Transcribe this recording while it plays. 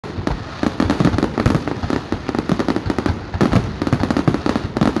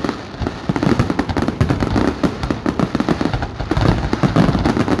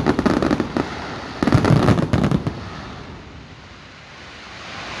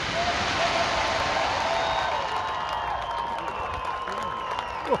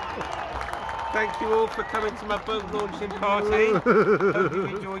Thank you all for coming to my boat launching party. Hope you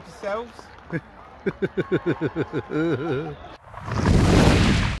enjoyed yourselves.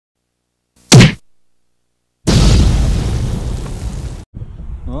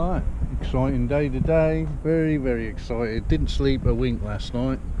 Right, exciting day today. Very, very excited. Didn't sleep a wink last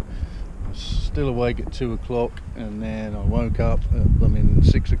night. I was still awake at 2 o'clock, and then I woke up at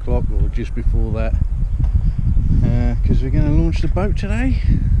 6 o'clock or just before that. Because we're going to launch the boat today.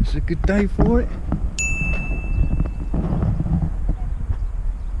 It's a good day for it.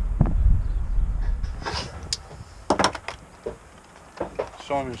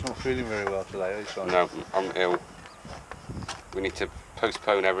 Simon's not feeling very well today, is he, Simon? No, I'm ill. We need to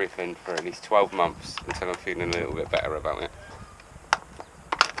postpone everything for at least 12 months until I'm feeling a little bit better about it.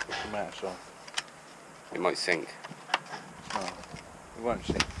 What's the matter, Simon? It might sink. No, it won't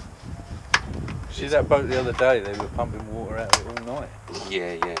sink. See that boat the other day, they were pumping water out of it all night.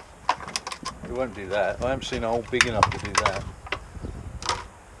 Yeah. It won't do that. I haven't seen a hole big enough to do that.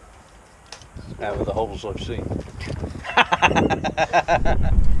 Out of the holes I've seen.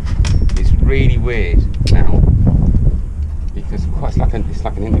 It's really weird now because it's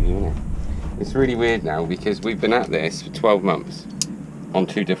like an interview, isn't it? It's really weird now because we've been at this for 12 months on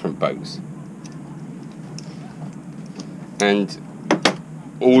 2 different boats, and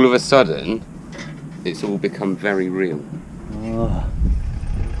all of a sudden it's all become very real. Oh.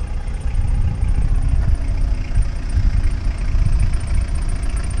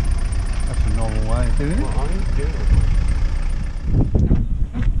 That's a normal way of doing it. What are you doing?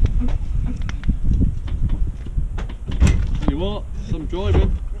 You what? Some driving.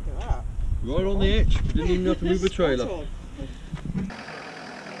 Look at that. Right on the edge. Didn't even have to move the trailer.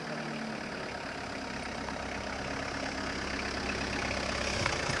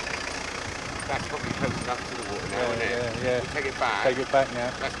 That's probably close enough to the water now, isn't it? Yeah. We'll take it back. Take it back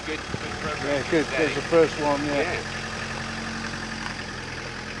now. That's good. Good progress. Yeah, good. today. There's the first one, yeah.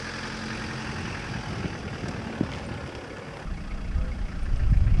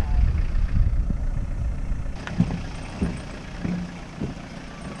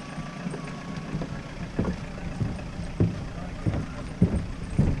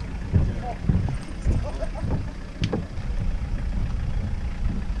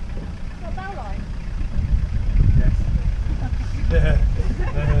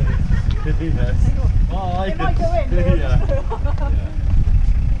 Yes. Oh, It might go in. Yeah.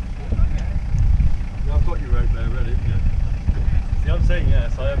 I've got your rope there ready, haven't you? See, I'm saying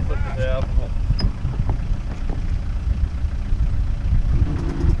yes, I haven't put it there up before.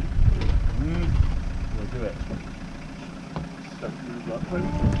 We'll do it. Don't move that way.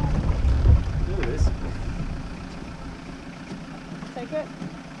 Do this. Take it.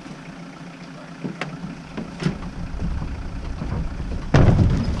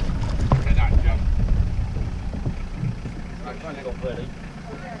 Look at that jump. Right, Trying to get ready.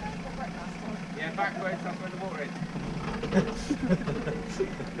 yeah, backwards, that's where the water is.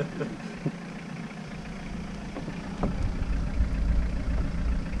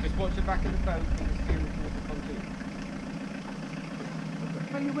 Just watch the back of the boat and the steering towards the pontoon.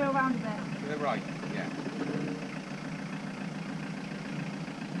 Bring the wheel round a bit. To the right, yeah.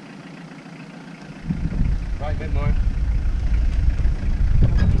 Right, a bit more.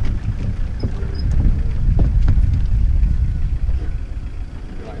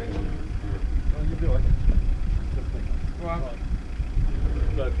 Right, hang on. Oh, you do it. Go on.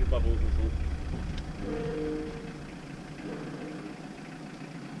 Blow a few bubbles and stuff.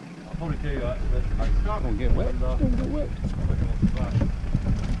 I'll probably do that. Don't get wet. Don't get wet.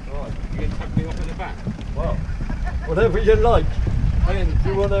 Right, you going to tuck me off at the back? Well, whatever you like. I didn't, Do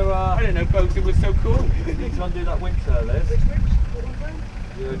you want to? I didn't know boating was so cool. You need to undo that winch there, Liz. Which winch? What one?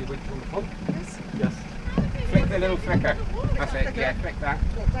 The only winch on the pump. Yes. Yes. Flick the little flicker. That's it, yeah, flick that.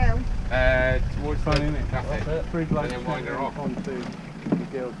 Get down. Towards Funny, the, isn't it? that's it. Three blokes And then wind her off. onto the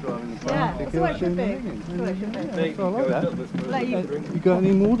girls driving the boat. Yeah, The that's the way it girls should be. doing the That's the way it should be. Yeah, Hey, that's all I like that. Let you- You got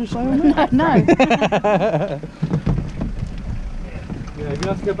any more to say on that? No. Yeah, you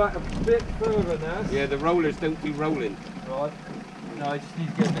have to go back a bit further now. Yeah, the rollers don't do rolling. Right. No, I just need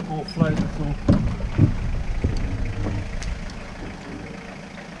to get a bit more flow, that's all.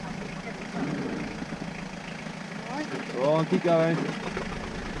 Go on, keep going.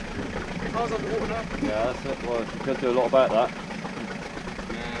 Car's on the water now. Yeah, that's it. Well, you can't do a lot about that.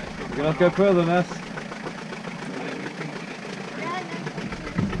 You're going to have to go further than this.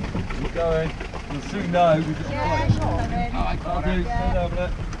 Keep going. You'll soon know. We've got Yeah, to sure. That'll do. Stay down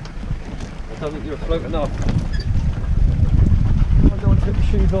there. I don't think you're afloat enough. I don't want to take the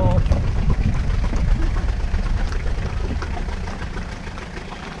shoes off.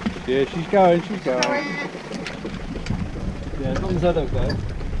 Yeah, she's going, she's going. Yeah, as long as I don't go.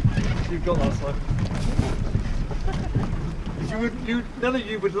 You've got that side. None of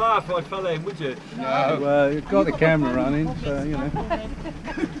you would laugh if I fell in, would you? No. Well, you've got the camera running, so you know.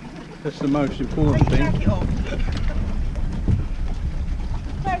 That's the most important thing.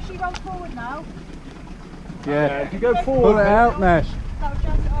 So she rolls forward now. Yeah. If you go forward, Pull it out, Nash. That'll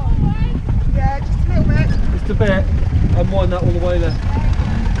jump it on. Yeah, just a little bit. just a bit. Unwind that all the way there.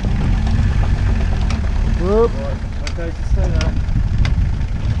 Whoop. Right, okay, just stay there.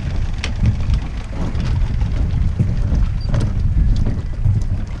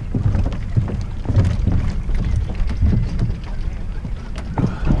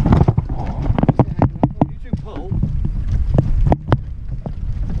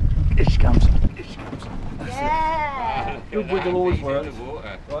 Good wiggle always works.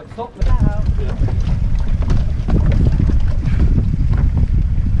 Right, stop that out.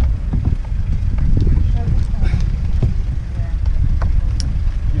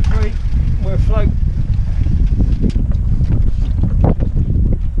 You're free. We're afloat.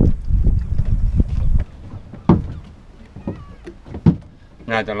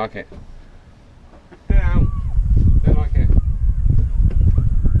 No, I don't like it. Down. Don't like it.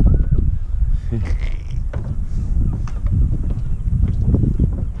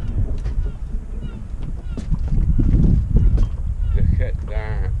 Look at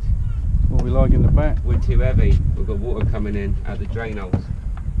that. What we like in the back. We're too heavy. We've got water coming in out the drain holes.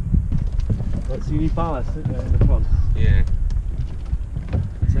 Right, so you need ballast, isn't there, in the front? Yeah.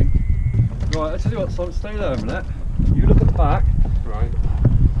 I think. Right, I'll tell you what, Simon, stay there a minute. You look at the back. Right.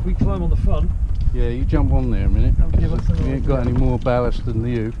 We climb on the front. Yeah, you jump on there a minute. Don't give us We ain't got any more ballast than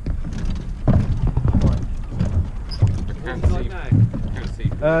you. Right. I can't Like see. now. Can't see.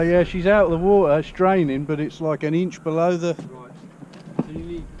 Yeah, she's out of the water, it's draining, but it's like an inch below the... Right. So you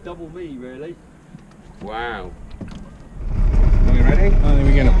need double me, really. Wow. Are we ready? I don't think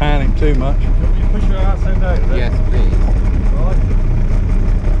we're going to panic too much. Do you want me to push your ass end out of it? Yes, please. Right.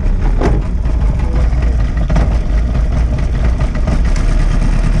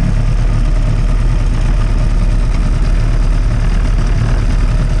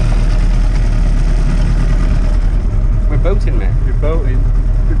 We're boating now. You're boating. A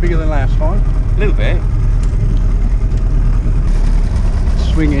bit bigger than last time. A little bit.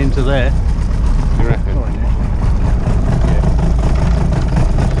 Swing it into there. You reckon? Right, yeah.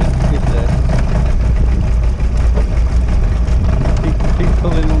 That's it. Good there. Keep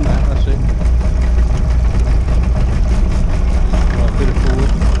pulling on that, that's it. Right, a bit of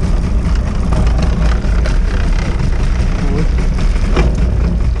forward. Forward.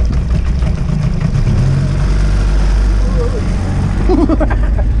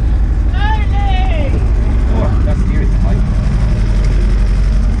 Oh, that's here is tight.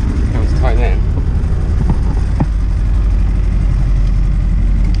 That was tight then.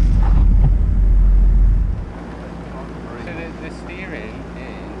 So the steering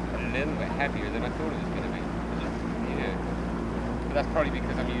is a little bit heavier than I thought it was going to be. Yeah. But that's probably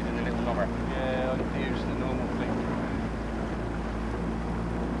because I'm using the little knocker. Yeah, I'd use the normal thing.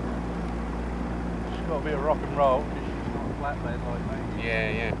 She's got a bit of rock and roll because she's not a flatbed like me. Yeah,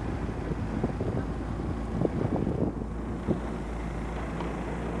 yeah.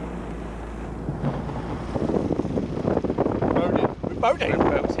 We're boating.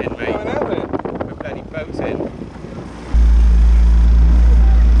 We're boating, mate. Going out there. We're bloody boating.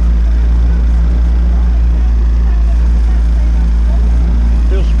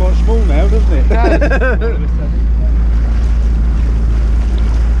 Feels quite small now, doesn't it?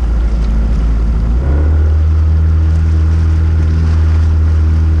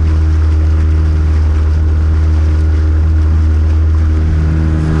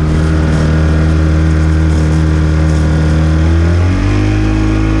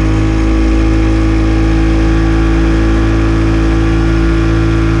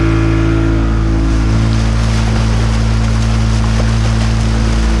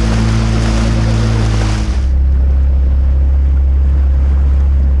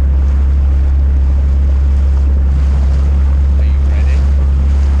 Are you ready?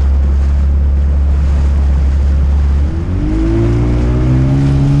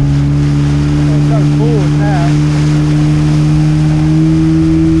 It's going forward now.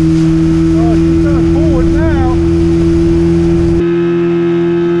 Oh, she's going forward now.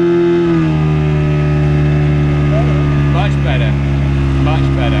 Much better. Much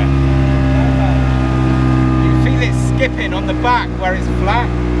better. You can feel it skipping on the back where it's flat.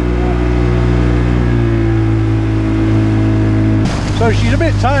 So she's a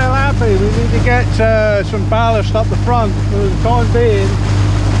bit tail happy. We need to get some ballast up the front for the time being.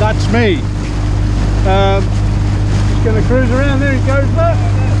 That's me. Just going to cruise around. There he goes, look.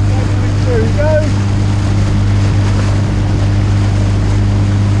 There he goes.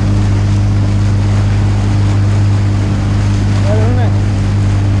 Better, isn't it?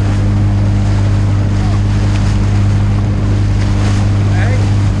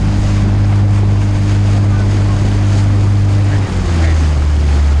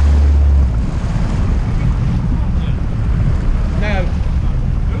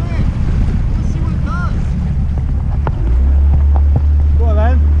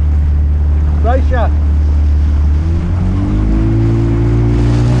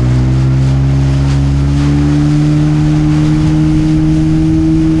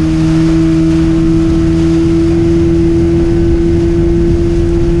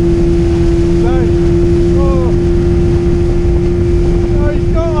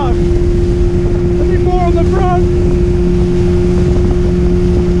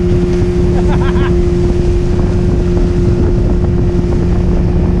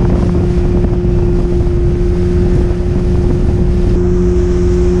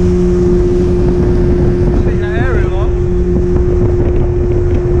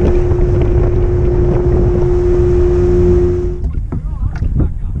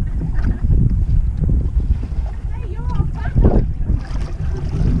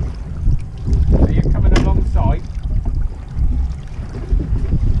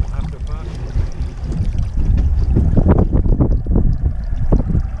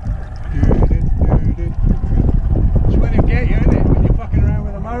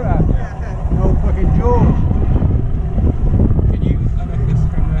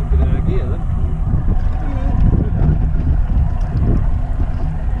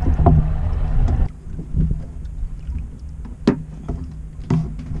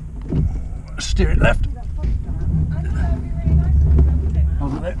 Steer it left.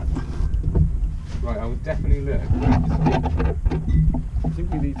 On there. Right, I would definitely look. I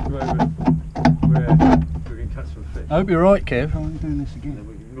think we need to go over where we can catch some fish. I hope you're right, Kev. I'm doing this And again. then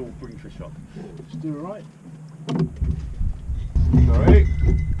we can all bring fish up. Steer it right. Sorry.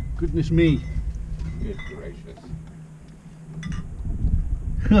 Goodness me. Good gracious.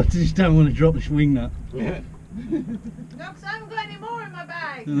 I just don't want to drop this wing nut. Yeah. No, 'cause I haven't got any more in my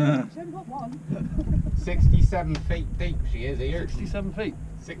bag. No. She only got one. 67 feet deep she is here. 67 feet.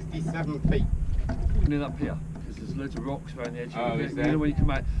 67 feet. Near up here, because there's loads of rocks around the edge. Oh, of it. is You there? know where you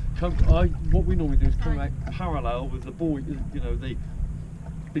come out. What we normally do is come out parallel with the buoy, you know, the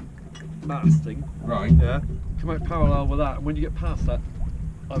big mast thing. Right. Yeah. Come out parallel with that, and when you get past that,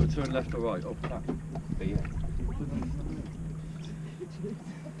 either turn left or right. Oh, that. Yeah.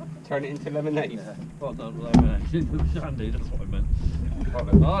 Turn it into lemonade. Yeah. Well done, lemonade. Shandy, that's what I meant.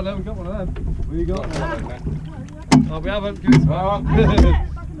 Oh, no, we got one of them. We got one. Oh, we haven't. Give us one.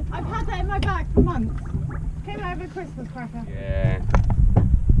 I've had that in my bag for months. Came over a Christmas cracker. Yeah.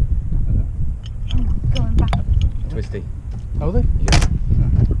 Going back. Twisty. Are they? Yeah.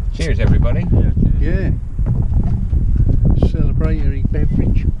 Cheers, everybody. Yeah. Celebratory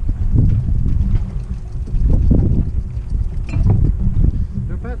beverage.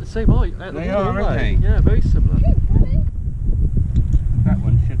 They're about the same height. They are, aren't they? Yeah, very similar. That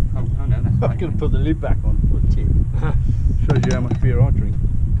one should. Oh no, that's I'm right. going to put the lid back on for a tip. Shows you how much beer I drink.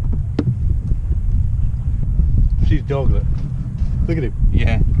 She's doglet. Look at him.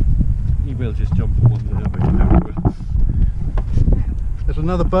 Yeah. He will just jump from one to the other. There's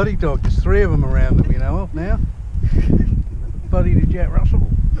another buddy dog. There's 3 of them around them, you know of now. Buddy to Jack Russell.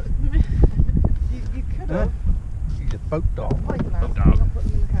 You could Huh? have. He's a boat dog. Wait, no, Boat dog. I'm not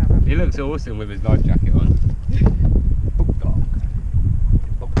putting him in the camera. He looks awesome with his life jacket on. Boat dog.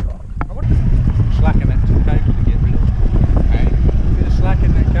 Boat dog. Slacking that cable to get rid of. Hey? Bit of slack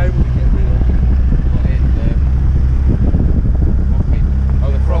in that cable to get rid of. What is what cable?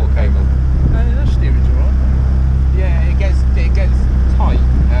 Oh, the throttle cable. No, that steering's alright. Yeah, it gets tight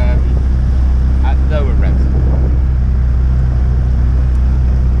at lower revs.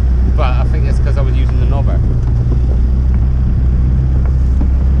 But I think it's because I was using the knobber.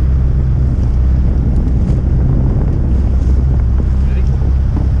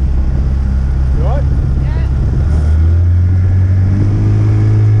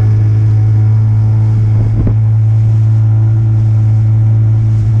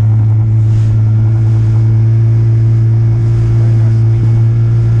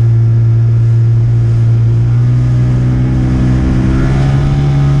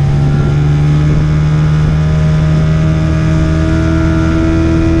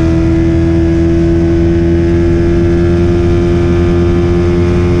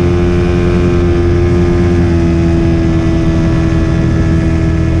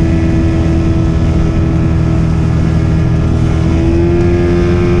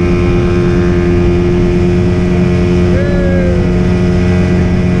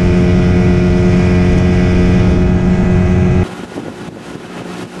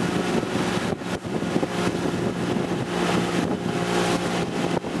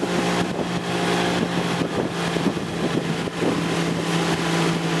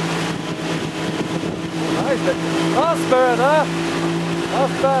 That's better.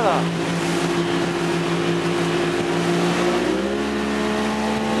 That's better.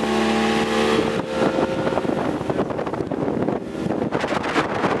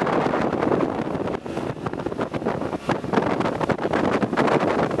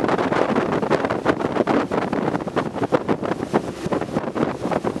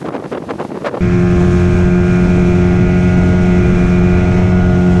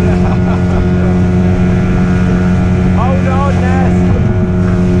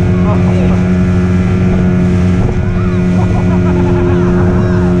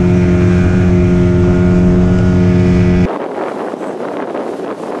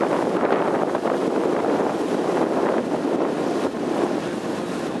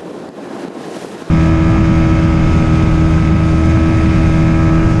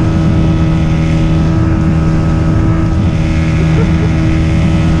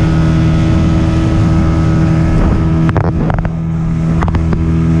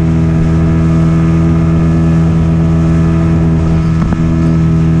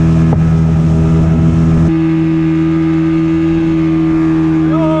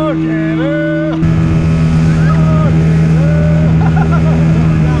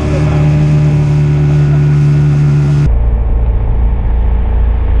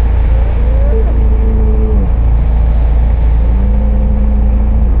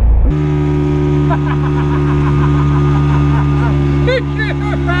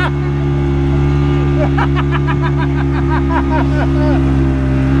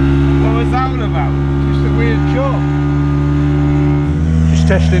 What was that all about? Just a weird job. Just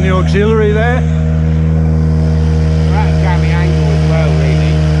testing the auxiliary there. That got me angle as well,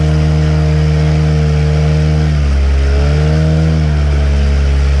 really.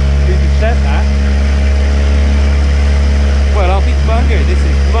 You can set that. Well, I'll be buggered. This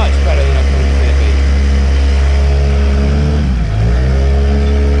is much better than I thought it was going to be.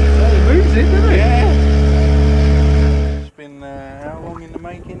 It moves it, doesn't it? Yeah. It's been how long in the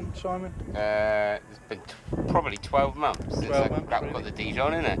making, Simon? It's been probably 12 months since 12 I months, got really? the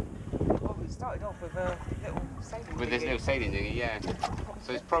Dijon in it. Well, we started off with a little sailing With this dinghy. little sailing dinghy, yeah.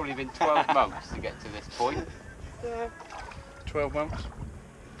 So it's probably been 12 months to get to this point. Yeah. 12 months.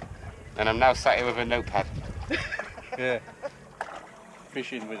 And I'm now sat here with a notepad. Yeah.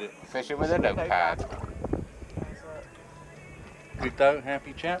 Fishing with it. Fishing with a notepad. Good though,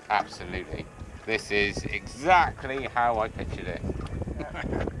 happy chap. Absolutely. This is exactly how I pictured it.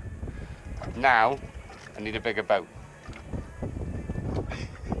 Now, I need a bigger boat.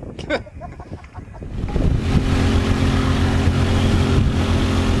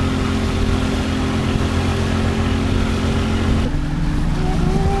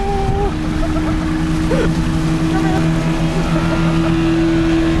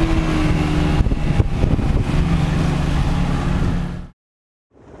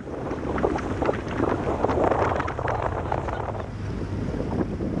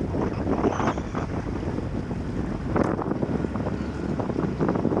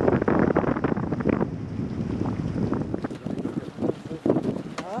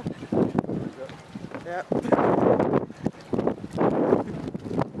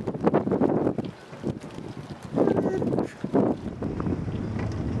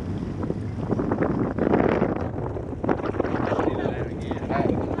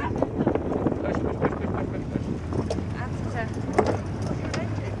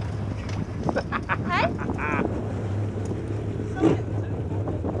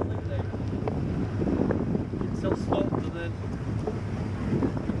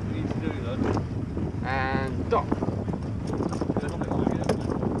 And dock.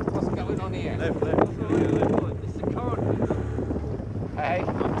 What's going on here? It's the current. Hey?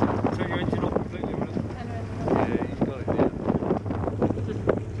 Turn your engine off completely. Yeah, he's got it, yeah.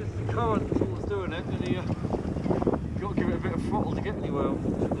 Just the current that's all that's doing it, and you've got to give it a bit of throttle to get anywhere,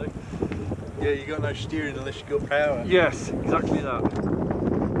 unfortunately. Yeah, you got no steering unless you got power. Yes, exactly that.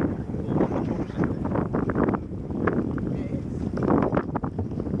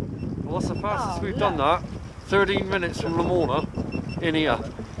 Well, that's the fastest we've done that. 13 minutes from Lamorna in here.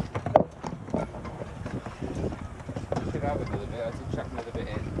 Should have another bit. I should chuck another bit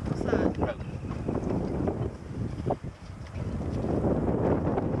in. What's that?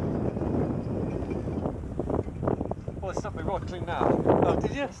 Well, they stuck me right clean now. Oh,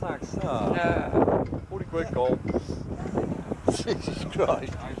 did you? Snacks. Ah. 40 quid goal. Jesus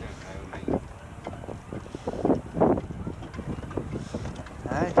Christ. I don't know, mate.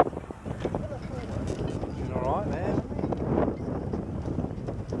 Hey.